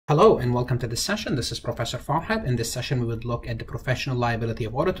Hello and welcome to this session. This is Professor Farhad. In this session, we would look at the professional liability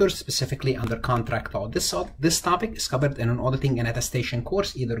of auditors, specifically under contract law. This topic is covered in an auditing and attestation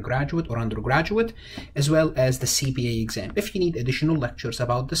course, either graduate or undergraduate, as well as the CPA exam. If you need additional lectures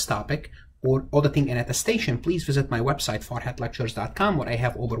about this topic or auditing and attestation, please visit my website, farhadlectures.com, where I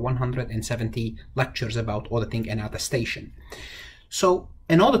have over 170 lectures about auditing and attestation. So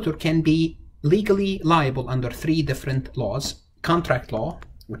an auditor can be legally liable under three different laws: contract law,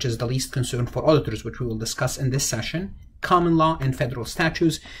 which is the least concern for auditors, which we will discuss in this session, common law and federal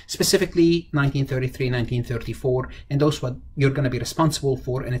statutes, specifically 1933, 1934, and those what you're going to be responsible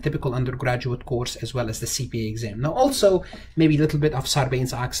for in a typical undergraduate course, as well as the CPA exam. Now also, maybe a little bit of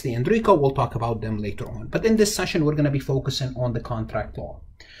Sarbanes-Oxley and RICO, we'll talk about them later on. But in this session, we're going to be focusing on the contract law.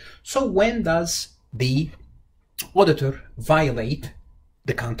 So when does the auditor violate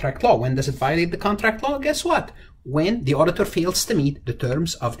the contract law? When does it violate the contract law? Guess what? When the auditor fails to meet the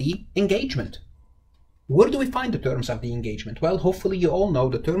terms of the engagement. Where do we find the terms of the engagement? Well, hopefully you all know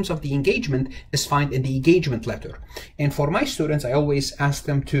the terms of the engagement is found in the engagement letter. And for my students, I always ask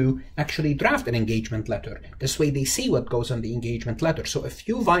them to actually draft an engagement letter. This way they see what goes on the engagement letter. So if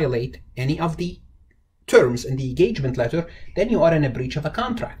you violate any of the terms in the engagement letter, then you are in a breach of a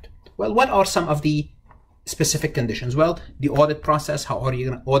contract. Well, what are some of the specific conditions? Well, the audit process, how are you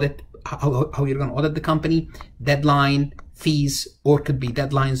going to audit, how you're going to audit the company, deadline, fees, or could be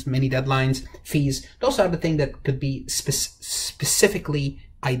deadlines, many deadlines, fees. Those are the things that could be specifically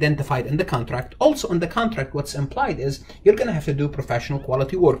identified in the contract. Also in the contract, what's implied is you're going to have to do professional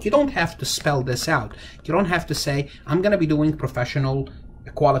quality work. You don't have to spell this out. You don't have to say, I'm going to be doing professional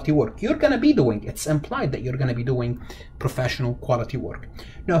quality work. You're going to be doing, it's implied that you're going to be doing professional quality work.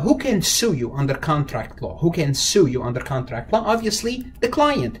 Now, who can sue you under contract law? Who can sue you under contract law? Obviously, the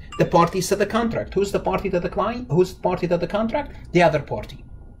client, the parties to the contract. Who's the party to the client? Who's the party to the contract? The other party.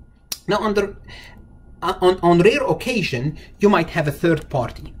 Now, on rare occasion, you might have a third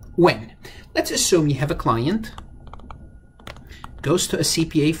party. When? Let's assume you have a client, goes to a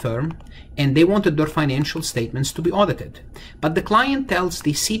CPA firm, and they wanted their financial statements to be audited. But the client tells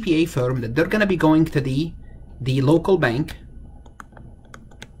the CPA firm that they're going to be going to the local bank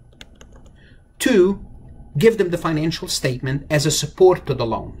to give them the financial statement as a support to the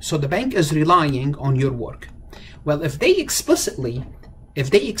loan. So the bank is relying on your work. Well, if they explicitly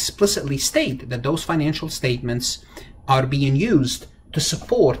state that those financial statements are being used to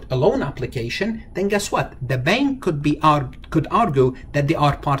support a loan application, then guess what? The bank could argue that they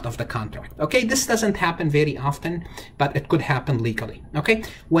are part of the contract. Okay, this doesn't happen very often, but it could happen legally. Okay,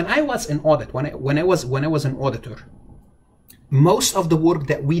 when I was in audit, when I was an auditor, most of the work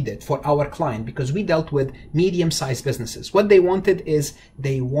that we did for our client, because we dealt with medium-sized businesses, what they wanted is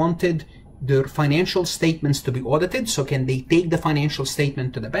they wanted their financial statements to be audited. So can they take the financial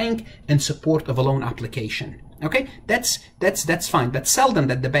statement to the bank in support of a loan application? Okay, that's fine, but seldom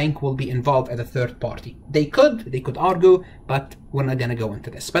that the bank will be involved as a third party. They could argue, but we're not going to go into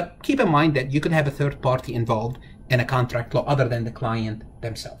this. But keep in mind that you could have a third party involved in a contract law other than the client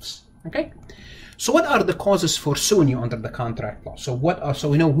themselves. Okay, so what are the causes for suing you under the contract law? So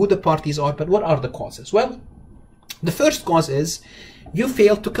we know who the parties are, but what are the causes? Well, the first cause is you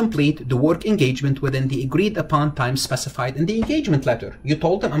failed to complete the work engagement within the agreed upon time specified in the engagement letter. You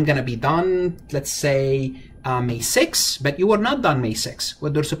told them, I'm going to be done, let's say, May 6, but you were not done May 6.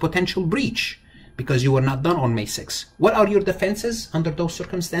 Well, there's a potential breach because you were not done on May 6. What are your defenses under those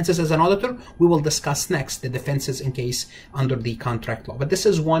circumstances as an auditor? We will discuss next the defenses in case under the contract law. But this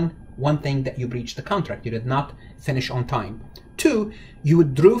is one thing that you breached the contract. You did not finish on time. 2, you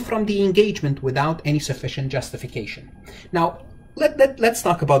withdrew from the engagement without any sufficient justification. Now, let's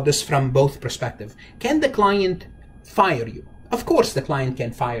talk about this from both perspectives. Can the client fire you? Of course, the client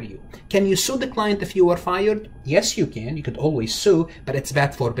can fire you. Can you sue the client if you were fired? Yes, you can. You could always sue, but it's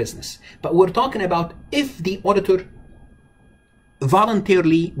bad for business. But we're talking about if the auditor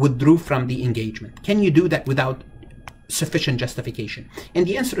voluntarily withdrew from the engagement. Can you do that without sufficient justification? And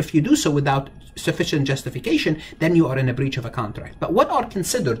the answer, if you do so without sufficient justification, then you are in a breach of a contract. But what are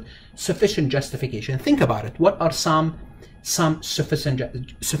considered sufficient justification? Think about it. What are some sufficient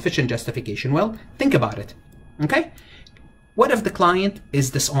justification? Well, think about it. Okay? What if the client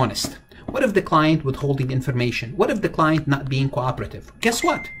is dishonest? What if the client withholding information? What if the client not being cooperative? Guess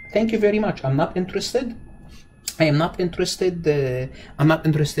what? Thank you very much. I'm not interested. I am not interested. I'm not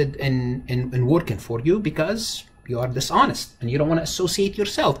interested in working for you because you are dishonest and you don't want to associate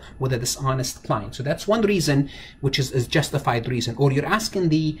yourself with a dishonest client. So that's one reason, which is a justified reason. Or you're asking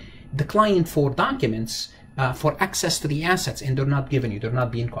the client for documents for access to the assets, and they're not giving you, they're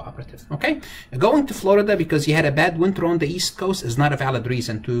not being cooperative. Okay, going to Florida because you had a bad winter on the East Coast is not a valid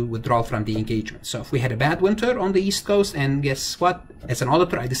reason to withdraw from the engagement. So if we had a bad winter on the East Coast, and guess what, as an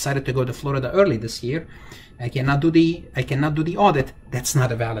auditor I decided to go to Florida early this year, I cannot do the audit. That's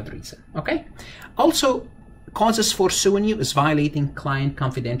not a valid reason. Okay, also causes for suing you is violating client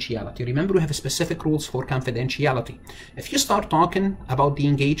confidentiality. Remember, we have specific rules for confidentiality. If you start talking about the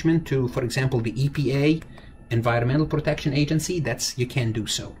engagement to, for example, the EPA, Environmental Protection Agency, you can do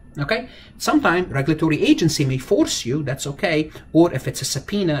so. Okay, sometimes regulatory agency may force you, that's okay, or if it's a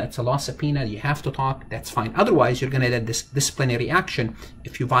subpoena, it's a law subpoena, you have to talk, that's fine. Otherwise, you're going to get this disciplinary action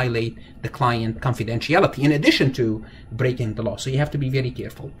if you violate the client confidentiality in addition to breaking the law. So you have to be very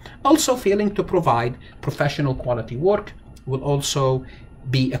careful. Also, failing to provide professional quality work will also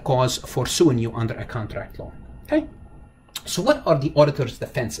be a cause for suing you under a contract law. Okay. So what are the auditor's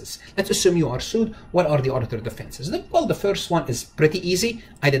defenses? Let's assume you are sued. What are the auditor defenses? Well, the first one is pretty easy.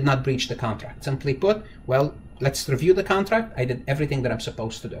 I did not breach the contract. Simply put, well, let's review the contract. I did everything that I'm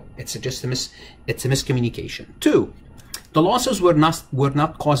supposed to do. It's just it's a miscommunication. 2, the losses were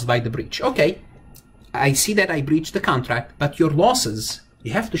not caused by the breach. Okay, I see that I breached the contract, but your losses,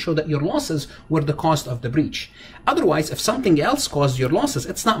 you have to show that your losses were the cause of the breach. Otherwise, if something else caused your losses,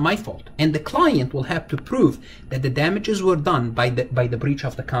 it's not my fault. And the client will have to prove that the damages were done by the breach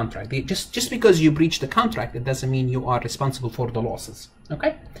of the contract. Just because you breached the contract, it doesn't mean you are responsible for the losses.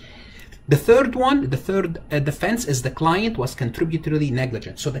 Okay? The third defense is the client was contributory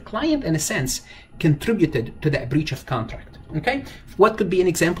negligent. So the client, in a sense, contributed to that breach of contract. Okay? What could be an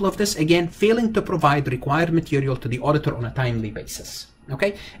example of this? Again, failing to provide required material to the auditor on a timely basis.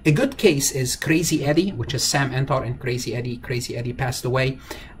 Okay, a good case is Crazy Eddie, which is Sam Antar and Crazy Eddie. Crazy Eddie passed away,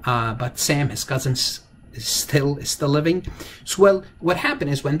 but Sam, his cousin, is still living. So, well, what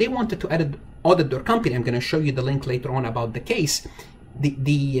happened is when they wanted to audit their company, I'm going to show you the link later on about the case.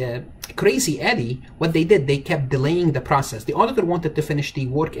 The Crazy Eddie, what they did, they kept delaying the process. The auditor wanted to finish the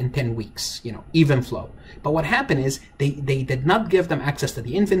work in 10 weeks, even flow. But what happened is they did not give them access to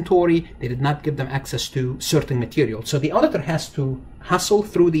the inventory. They did not give them access to certain material. So the auditor has to hustle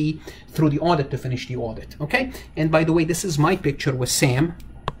through the audit to finish the audit. Okay. And by the way, this is my picture with Sam.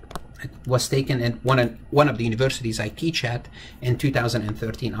 It was taken at one of the universities I teach at in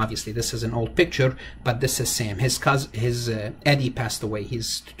 2013. Obviously, this is an old picture, but this is Sam. His Eddie passed away.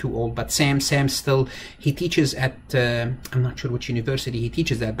 He's too old, but Sam still, he teaches at, I'm not sure which university he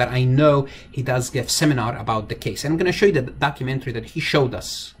teaches at, but I know he does give seminar about the case. And I'm going to show you the documentary that he showed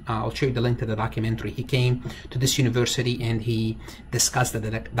us. I'll show you the link to the documentary. He came to this university and he discussed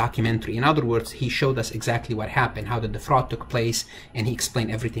the documentary. In other words, he showed us exactly what happened, how the fraud took place, and he explained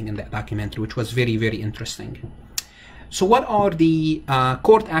everything in that documentary, which was very, very interesting. So what are the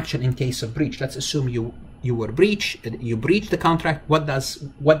court action in case of breach? Let's assume you were breached, you breached the contract. What does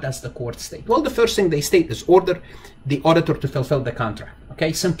the court state? Well, the first thing they state is order the auditor to fulfill the contract.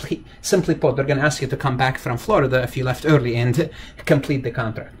 Okay, simply put, they're going to ask you to come back from Florida if you left early and complete the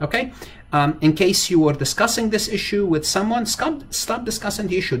contract. Okay, in case you were discussing this issue with someone, stop discussing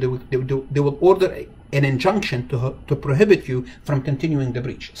the issue. They will order an injunction to prohibit you from continuing the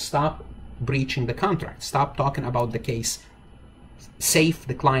breach. Stop breaching the contract. Stop talking about the case. Save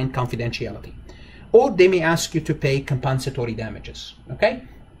the client confidentiality. Or they may ask you to pay compensatory damages. Okay?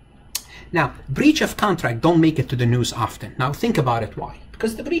 Now, breach of contract don't make it to the news often. Now, think about it. Why?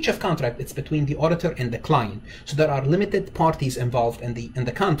 Because the breach of contract, it's between the auditor and the client. So there are limited parties involved in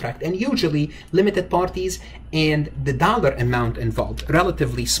the contract, and usually limited parties and the dollar amount involved,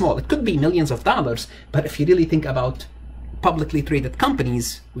 relatively small. It could be millions of dollars, but if you really think about publicly traded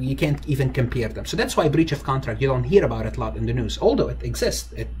companies, you can't even compare them. So that's why breach of contract, you don't hear about it a lot in the news, although it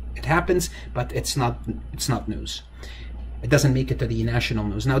exists. It happens, but it's not news. It doesn't make it to the national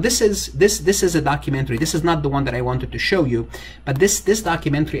news. Now, this is a documentary. This is not the one that I wanted to show you, but this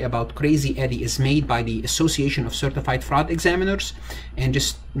documentary about Crazy Eddie is made by the Association of Certified Fraud Examiners, and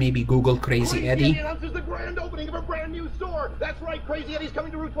just maybe Google Crazy Eddie. Announces the grand opening of a brand new store. That's right, Crazy Eddie's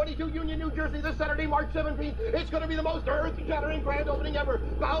coming to Route 22, Union, New Jersey, this Saturday, March 17th. It's going to be the most earth-shattering grand opening ever.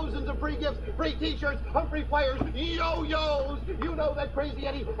 Thousands of free gifts, free T-shirts, free flyers, yo-yos. You know that Crazy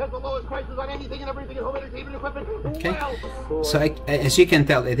Eddie has the lowest prices on anything and everything in home entertainment equipment. Okay. Well, So as you can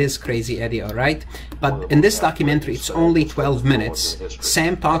tell, it is crazy, Eddie, all right? But in this documentary, it's only 12 minutes.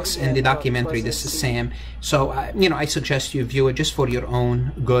 Sam talks in the documentary. This is Sam. So, you know, I suggest you view it just for your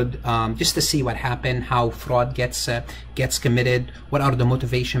own good, just to see what happened, how fraud gets committed, what are the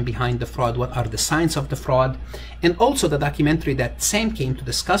motivation behind the fraud, what are the signs of the fraud. And also the documentary that Sam came to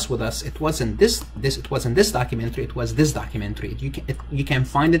discuss with us, it wasn't this documentary, it was this documentary. You can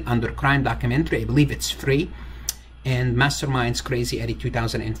find it under Crime Documentary. I believe it's free. And Masterminds Crazy Eddie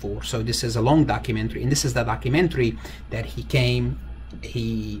 2004. So this is a long documentary, and this is the documentary that he came,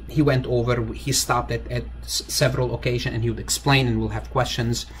 he went over, he stopped at several occasions, and he would explain, and we'll have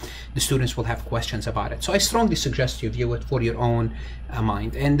questions. The students will have questions about it. So I strongly suggest you view it for your own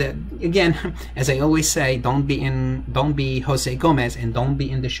mind. And again, as I always say, don't be Jose Gomez, and don't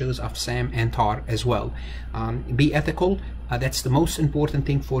be in the shoes of Sam and Tar as well. Be ethical. That's the most important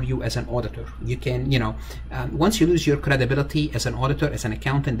thing for you as an auditor. You can, you know, once you lose your credibility as an auditor, as an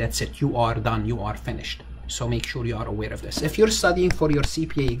accountant, that's it. You are done. You are finished. So make sure you are aware of this. If you're studying for your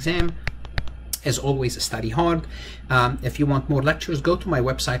CPA exam, as always, study hard. If you want more lectures, go to my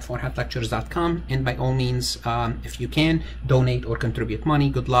website, farhatlectures.com, and by all means, if you can, donate or contribute money.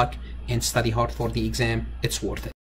 Good luck, and study hard for the exam. It's worth it.